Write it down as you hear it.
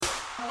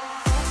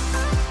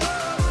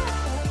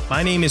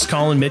My name is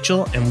Colin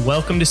Mitchell, and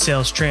welcome to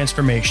Sales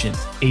Transformation,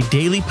 a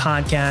daily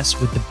podcast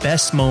with the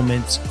best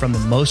moments from the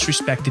most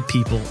respected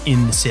people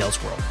in the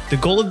sales world. The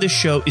goal of this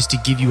show is to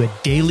give you a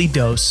daily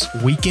dose,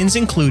 weekends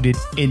included,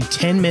 in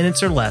 10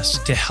 minutes or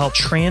less to help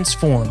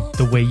transform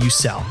the way you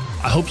sell.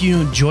 I hope you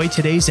enjoy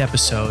today's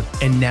episode,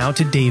 and now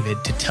to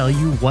David to tell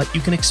you what you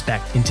can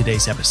expect in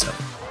today's episode.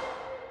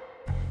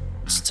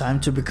 It's time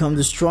to become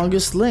the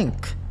strongest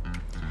link.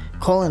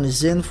 Colin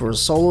is in for a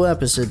solo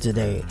episode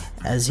today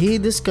as he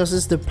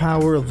discusses the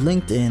power of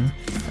LinkedIn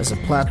as a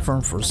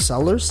platform for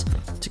sellers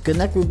to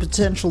connect with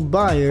potential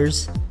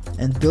buyers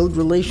and build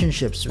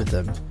relationships with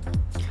them.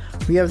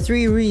 We have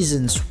 3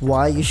 reasons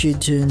why you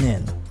should tune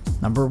in.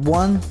 Number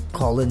 1,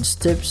 Colin's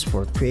tips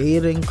for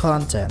creating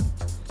content.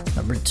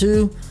 Number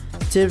 2,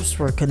 tips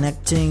for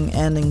connecting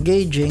and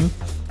engaging.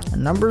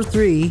 And number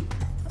 3,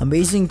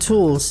 amazing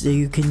tools that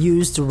you can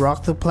use to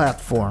rock the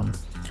platform.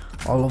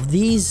 All of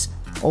these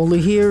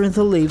only here in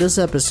the latest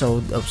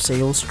episode of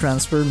Sales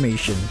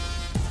Transformation.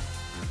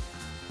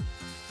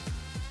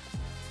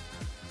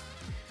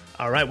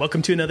 All right,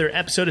 welcome to another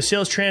episode of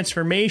Sales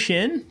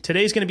Transformation.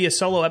 Today's going to be a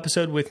solo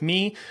episode with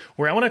me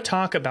where I want to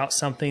talk about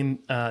something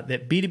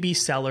that B2B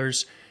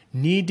sellers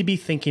need to be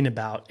thinking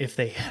about if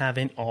they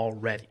haven't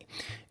already.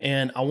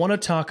 And I want to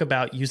talk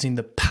about using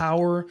the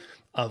power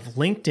of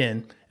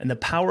LinkedIn and the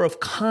power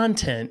of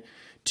content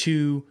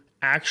to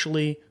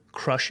actually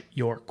crush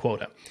your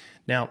quota.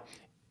 Now,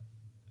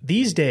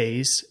 these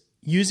days,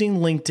 using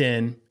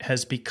LinkedIn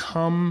has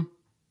become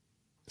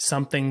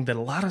something that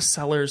a lot of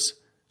sellers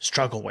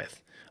struggle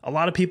with. A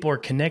lot of people are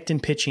connect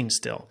and pitching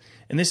still,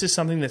 and this is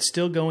something that's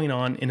still going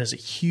on and is a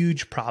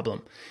huge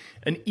problem.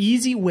 An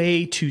easy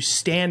way to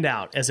stand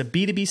out as a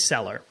B2B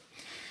seller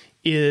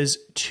is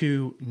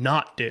to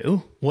not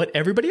do what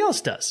everybody else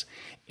does,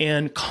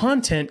 and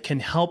content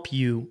can help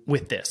you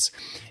with this.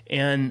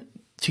 And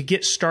to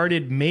get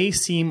started may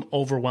seem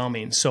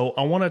overwhelming. So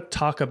I want to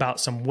talk about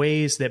some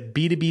ways that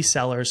B2B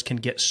sellers can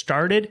get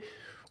started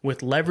with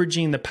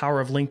leveraging the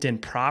power of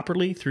LinkedIn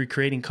properly through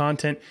creating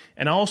content.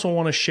 And I also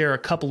want to share a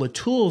couple of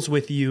tools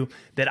with you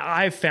that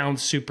I've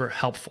found super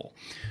helpful.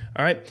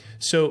 All right.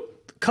 So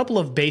a couple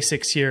of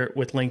basics here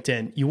with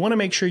LinkedIn. You want to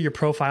make sure your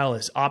profile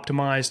is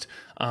optimized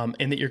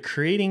and that you're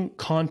creating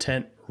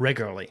content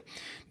regularly.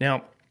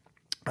 Now,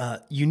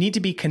 you need to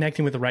be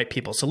connecting with the right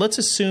people. So let's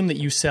assume that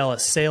you sell a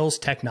sales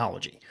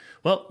technology.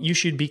 Well, you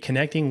should be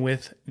connecting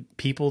with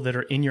people that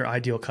are in your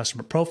ideal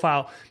customer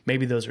profile.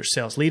 Maybe those are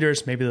sales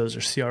leaders. Maybe those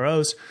are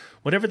CROs.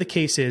 Whatever the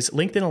case is,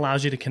 LinkedIn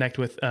allows you to connect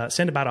with,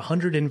 send about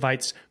 100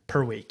 invites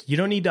per week. You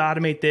don't need to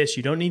automate this.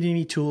 You don't need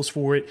any tools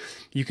for it.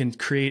 You can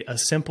create a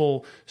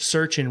simple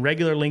search in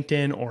regular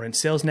LinkedIn or in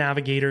Sales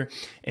Navigator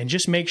and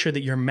just make sure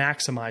that you're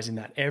maximizing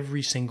that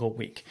every single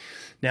week.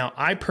 Now,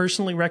 I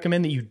personally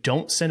recommend that you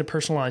don't send a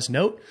personalized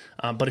note,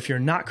 but if you're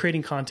not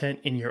creating content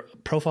and your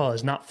profile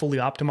is not fully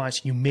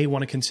optimized, you may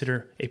want to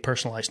consider a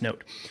personalized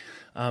note.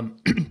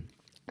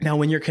 Now,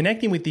 when you're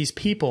connecting with these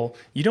people,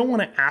 you don't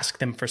want to ask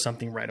them for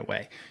something right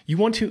away. You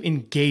want to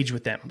engage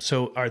with them.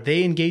 So are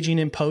they engaging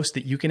in posts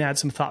that you can add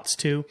some thoughts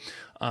to?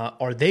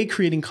 Are they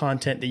creating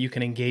content that you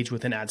can engage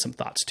with and add some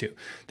thoughts to?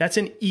 That's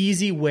an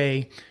easy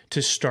way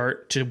to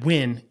start to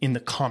win in the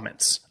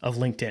comments of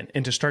LinkedIn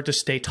and to start to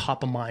stay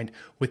top of mind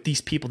with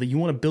these people that you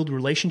want to build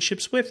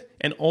relationships with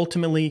and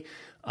ultimately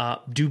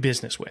do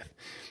business with.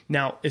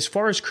 Now, as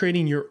far as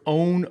creating your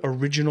own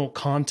original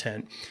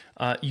content,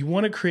 you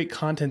want to create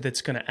content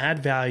that's going to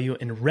add value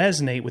and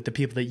resonate with the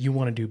people that you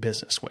want to do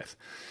business with.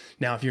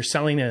 Now, if you're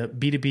selling a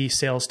B2B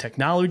sales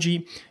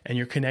technology and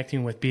you're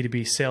connecting with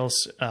B2B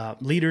sales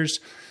leaders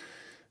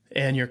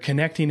and you're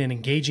connecting and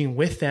engaging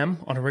with them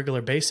on a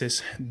regular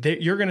basis,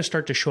 you're going to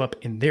start to show up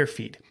in their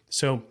feed.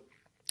 So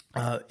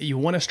you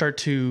want to start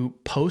to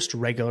post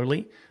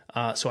regularly.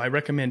 So I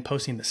recommend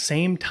posting the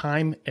same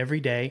time every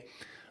day.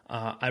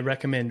 I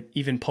recommend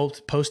even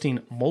posting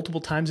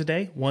multiple times a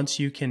day once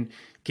you can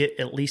get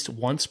at least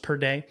once per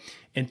day.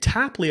 And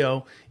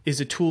Taplio is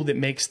a tool that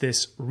makes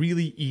this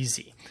really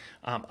easy.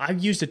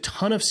 I've used a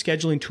ton of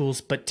scheduling tools,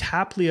 but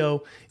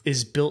Taplio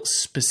is built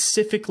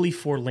specifically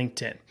for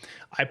LinkedIn.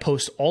 I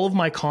post all of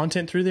my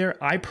content through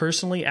there. I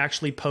personally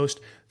actually post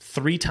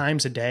 3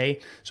 times a day.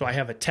 So I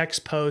have a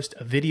text post,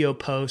 a video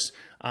post,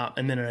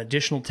 and then an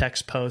additional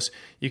text post.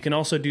 You can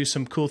also do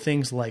some cool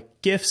things like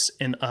GIFs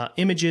and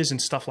images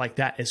and stuff like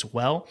that as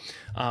well.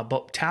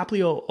 But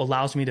Taplio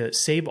allows me to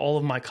save all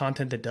of my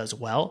content that does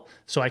well,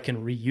 so I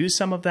can reuse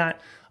some of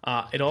that.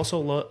 It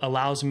also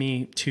allows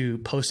me to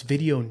post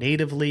video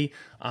natively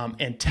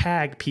and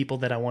tag people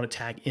that I want to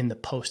tag in the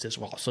post as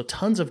well. So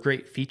tons of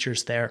great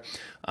features there.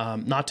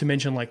 Not to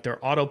mention like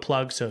their auto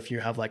plug. So if you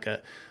have like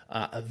a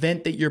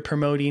event that you're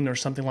promoting or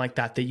something like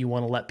that that you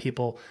want to let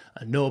people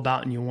know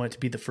about and you want it to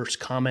be the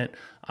first comment,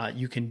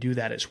 you can do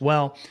that as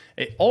well.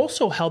 It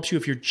also helps you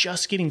if you're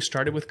just getting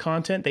started with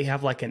content. They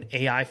have like an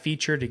AI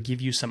feature to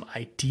give you some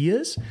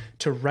ideas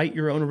to write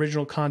your own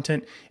original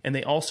content. And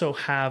they also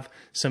have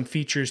some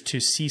features to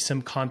see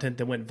some content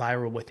that went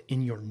viral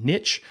within your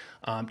niche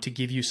to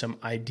give you some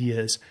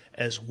ideas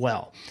as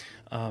well.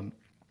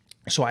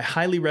 So I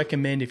highly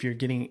recommend if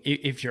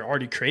you're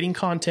already creating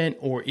content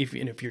or if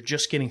you're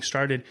just getting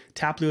started,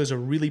 Taplio is a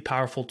really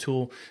powerful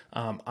tool.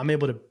 I'm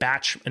able to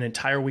batch an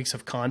entire week's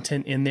of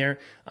content in there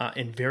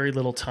in very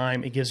little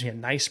time. It gives me a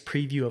nice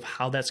preview of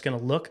how that's going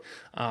to look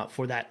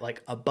for that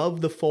like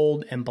above the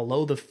fold and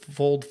below the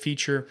fold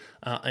feature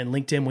in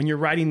LinkedIn. When you're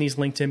writing these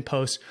LinkedIn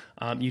posts,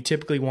 you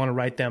typically want to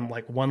write them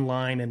like one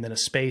line and then a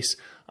space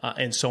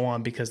and so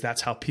on, because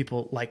that's how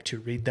people like to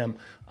read them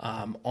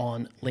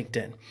on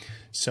LinkedIn.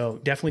 So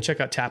definitely check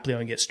out Taplio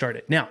and get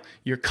started. Now,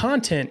 your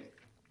content,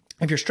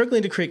 if you're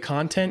struggling to create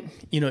content,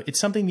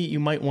 it's something that you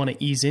might want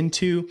to ease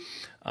into.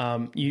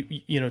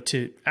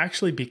 To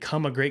actually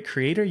become a great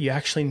creator, you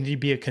actually need to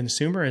be a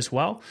consumer as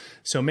well.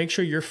 So make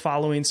sure you're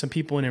following some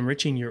people and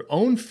enriching your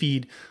own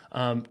feed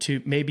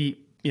to maybe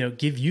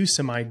give you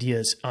some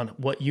ideas on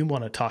what you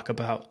want to talk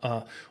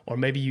about, or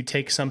maybe you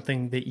take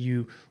something that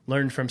you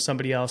learned from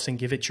somebody else and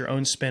give it your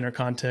own spin or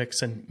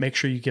context, and make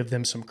sure you give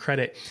them some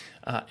credit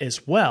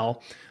as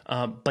well.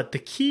 But the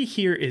key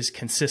here is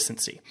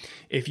consistency.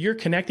 If you're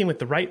connecting with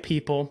the right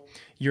people,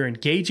 you're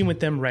engaging with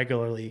them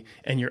regularly,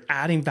 and you're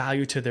adding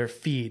value to their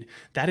feed,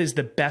 that is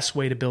the best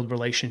way to build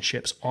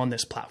relationships on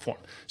this platform.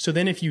 So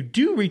then if you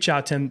do reach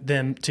out to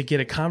them to get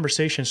a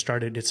conversation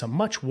started, it's a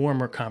much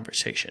warmer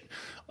conversation.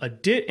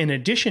 In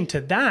addition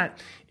to that,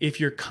 if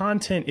your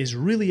content is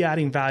really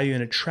adding value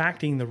and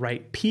attracting the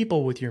right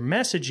people with your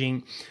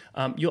messaging,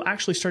 you'll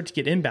actually start to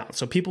get inbound.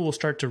 So people will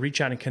start to reach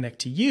out and connect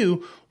to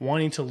you,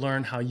 wanting to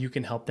learn how you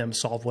can help them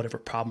solve whatever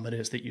problem it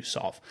is that you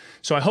solve.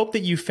 So I hope that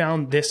you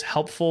found this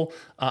helpful.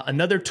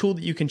 Another tool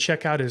that you can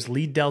check out is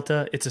Lead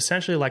Delta. It's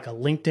essentially like a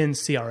LinkedIn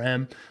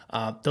CRM.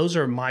 Those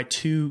are my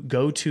two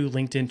go-to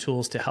LinkedIn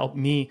tools to help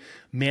me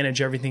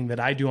manage everything that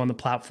I do on the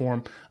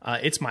platform.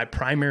 It's my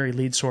primary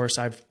lead source.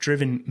 I've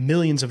driven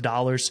millions of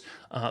dollars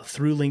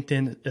through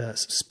LinkedIn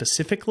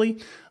specifically.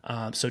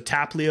 So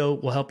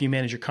Taplio will help you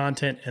manage your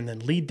content, and then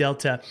Lead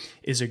Delta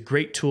is a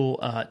great tool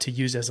to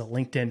use as a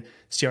LinkedIn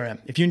CRM.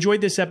 If you enjoyed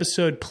this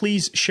episode,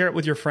 please share it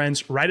with your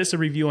friends. Write us a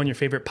review on your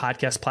favorite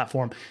podcast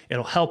platform.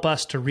 It'll help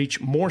us to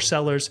reach more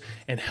sellers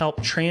and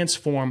help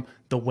transform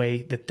the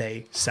way that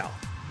they sell.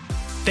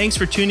 Thanks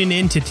for tuning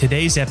in to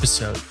today's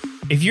episode.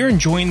 If you're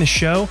enjoying the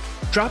show,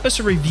 drop us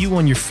a review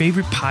on your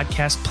favorite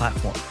podcast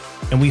platform.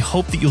 And we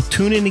hope that you'll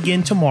tune in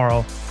again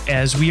tomorrow,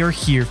 as we are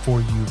here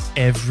for you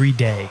every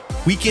day,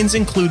 weekends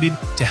included,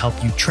 to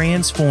help you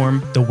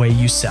transform the way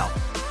you sell.